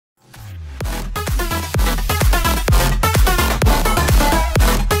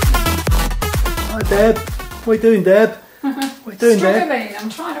Deb? What are you doing, Deb? What are you doing, Deb? Struggling. I'm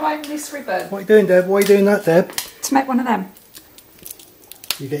trying to open this ribbon. What are you doing, Deb? Why are you doing that, Deb? To make one of them.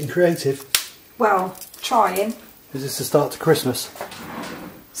 You're getting creative. Well, trying. Is this the start to Christmas?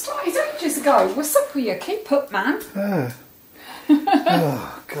 Started ages ago. What's up with you? Keep up, man. Ah.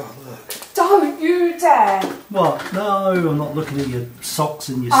 Oh, God, look. Don't you dare. What? No, I'm not looking at your socks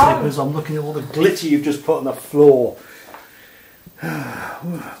and your slippers. I'm looking at all the glitter you've just put on the floor.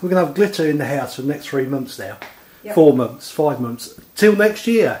 We're going to have glitter in the house for the next 3 months now. Yep. 4 months, 5 months. Till next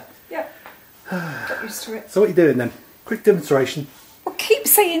year. Yep. Get used to it. So what are you doing then? Quick demonstration. I keep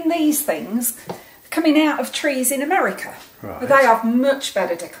seeing these things coming out of trees in America. Right. But they have much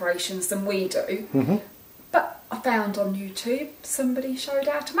better decorations than we do. Mm-hmm. But I found on YouTube somebody showed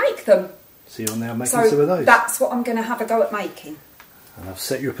how to make them. So you're now making some of those. That's what I'm going to have a go at making. And I've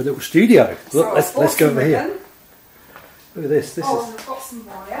set you up a little studio. Look, let's go over here. Look at this. I've got some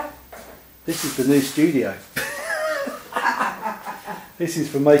wire. This is the new studio. This is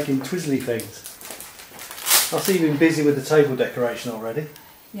for making twizzly things. I see you've been busy with the table decoration already.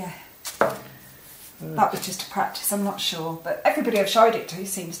 Yeah. That was just a practice, I'm not sure. But everybody I've showed it to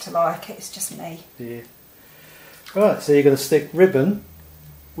seems to like it, it's just me. Yeah. Right, so you're going to stick ribbon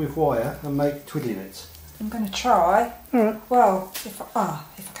with wire and make twiddly bits. I'm going to try. Alright. Well, if I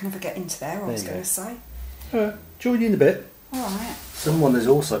can ever get into there, I was going to say. Alright, join you in a bit. Alright. Someone has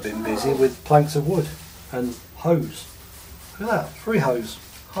also been busy with planks of wood and hose. Look at that, 3 hose.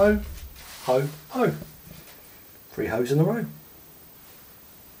 Hoe, hoe, hoe. 3 hoes in a row.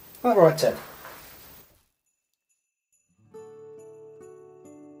 That right, Ted?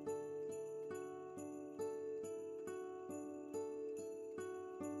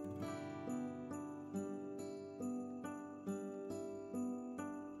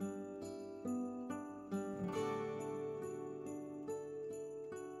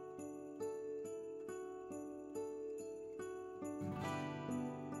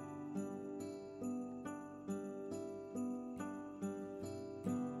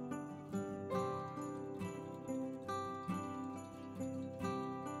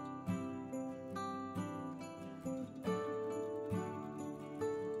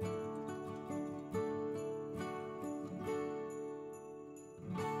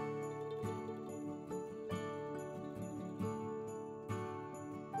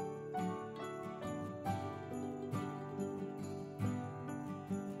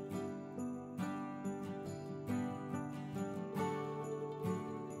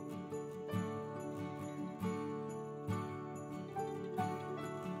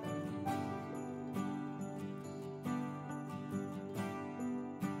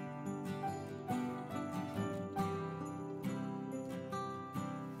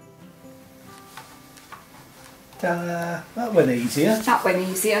 Ta-da! That went easier. That went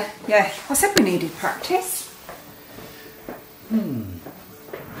easier. Yeah, I said we needed practice.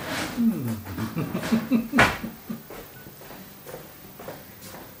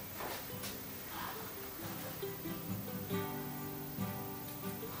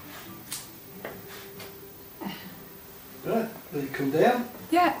 Right, let it come down.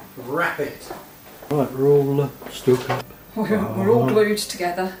 Yeah. Wrap it. Right, we're all stuck up. We're all glued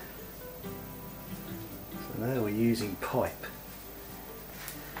together. So now we're using pipe.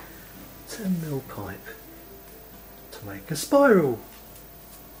 10mm pipe to make a spiral.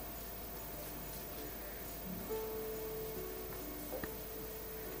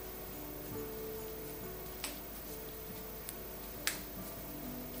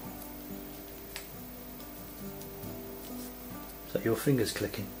 Is that your fingers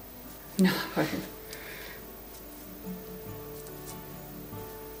clicking? No.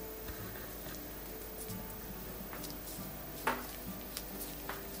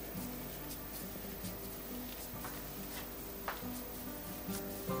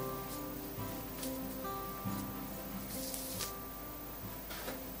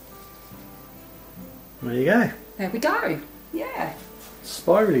 There you go. There we go. Yeah.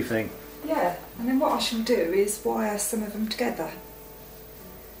 Spirally thing. Yeah. And then what I shall do is wire some of them together.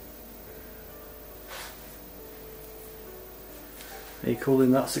 Are you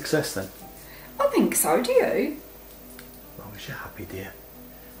calling that a success then? I think so, do you? As long as you're happy, dear.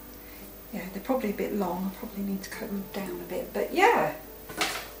 Yeah, they're probably a bit long. I probably need to cut them down a bit. But yeah,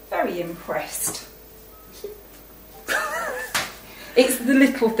 very impressed. It's the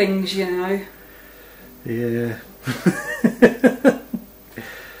little things, you know. Yeah.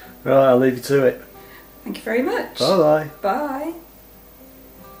 Right, I'll leave you to it. Thank you very much. Bye-bye. Bye.